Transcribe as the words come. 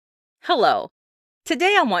Hello.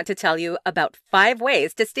 Today I want to tell you about 5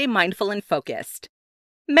 ways to stay mindful and focused.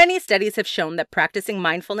 Many studies have shown that practicing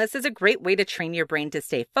mindfulness is a great way to train your brain to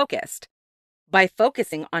stay focused. By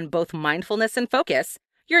focusing on both mindfulness and focus,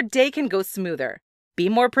 your day can go smoother, be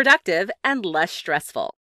more productive, and less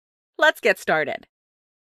stressful. Let's get started.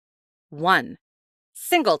 1.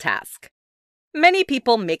 Single task. Many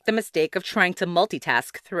people make the mistake of trying to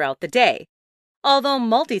multitask throughout the day. Although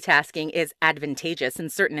multitasking is advantageous in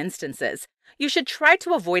certain instances, you should try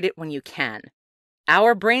to avoid it when you can.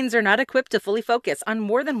 Our brains are not equipped to fully focus on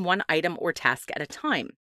more than one item or task at a time.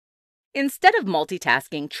 Instead of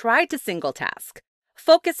multitasking, try to single task.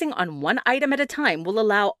 Focusing on one item at a time will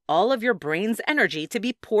allow all of your brain's energy to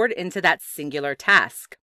be poured into that singular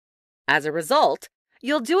task. As a result,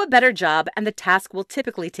 you'll do a better job and the task will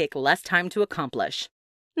typically take less time to accomplish.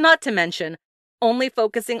 Not to mention, only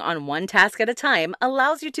focusing on one task at a time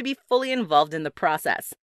allows you to be fully involved in the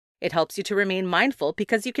process. It helps you to remain mindful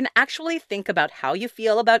because you can actually think about how you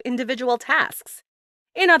feel about individual tasks.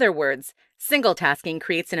 In other words, single tasking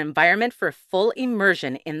creates an environment for full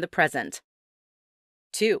immersion in the present.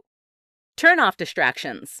 2. Turn off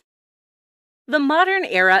distractions. The modern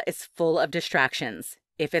era is full of distractions.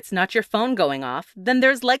 If it's not your phone going off, then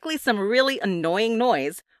there's likely some really annoying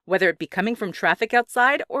noise, whether it be coming from traffic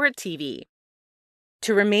outside or a TV.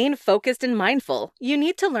 To remain focused and mindful, you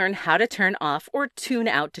need to learn how to turn off or tune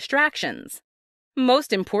out distractions.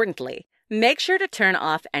 Most importantly, make sure to turn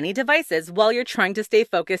off any devices while you're trying to stay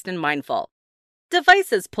focused and mindful.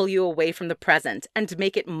 Devices pull you away from the present and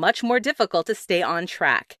make it much more difficult to stay on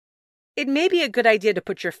track. It may be a good idea to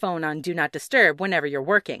put your phone on Do Not Disturb whenever you're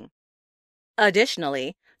working.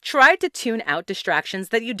 Additionally, try to tune out distractions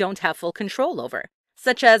that you don't have full control over,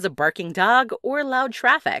 such as a barking dog or loud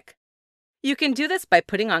traffic. You can do this by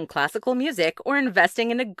putting on classical music or investing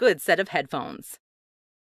in a good set of headphones.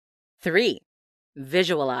 3.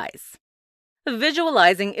 Visualize.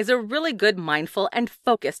 Visualizing is a really good mindful and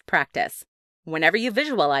focused practice. Whenever you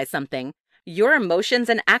visualize something, your emotions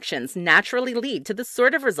and actions naturally lead to the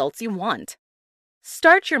sort of results you want.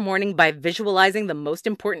 Start your morning by visualizing the most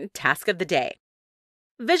important task of the day.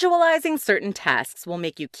 Visualizing certain tasks will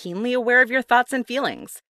make you keenly aware of your thoughts and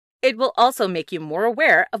feelings. It will also make you more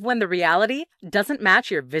aware of when the reality doesn't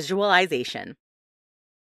match your visualization.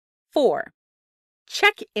 4.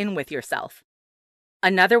 Check in with yourself.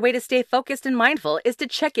 Another way to stay focused and mindful is to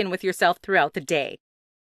check in with yourself throughout the day.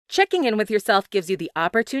 Checking in with yourself gives you the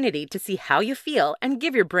opportunity to see how you feel and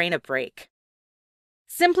give your brain a break.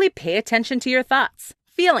 Simply pay attention to your thoughts,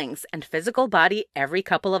 feelings, and physical body every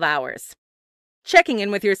couple of hours. Checking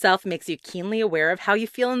in with yourself makes you keenly aware of how you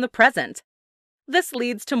feel in the present. This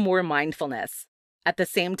leads to more mindfulness. At the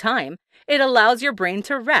same time, it allows your brain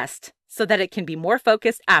to rest so that it can be more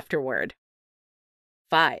focused afterward.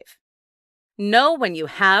 5. Know when you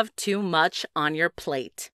have too much on your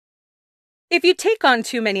plate. If you take on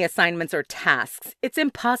too many assignments or tasks, it's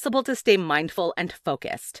impossible to stay mindful and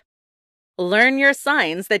focused. Learn your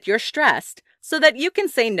signs that you're stressed so that you can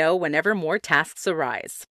say no whenever more tasks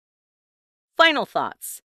arise. Final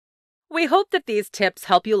thoughts. We hope that these tips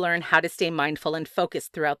help you learn how to stay mindful and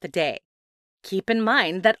focused throughout the day. Keep in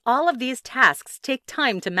mind that all of these tasks take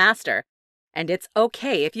time to master, and it's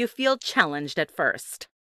okay if you feel challenged at first.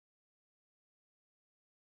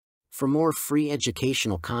 For more free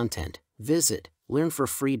educational content, visit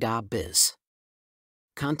learnforfree.biz.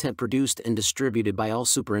 Content produced and distributed by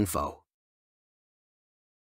AllSuperInfo.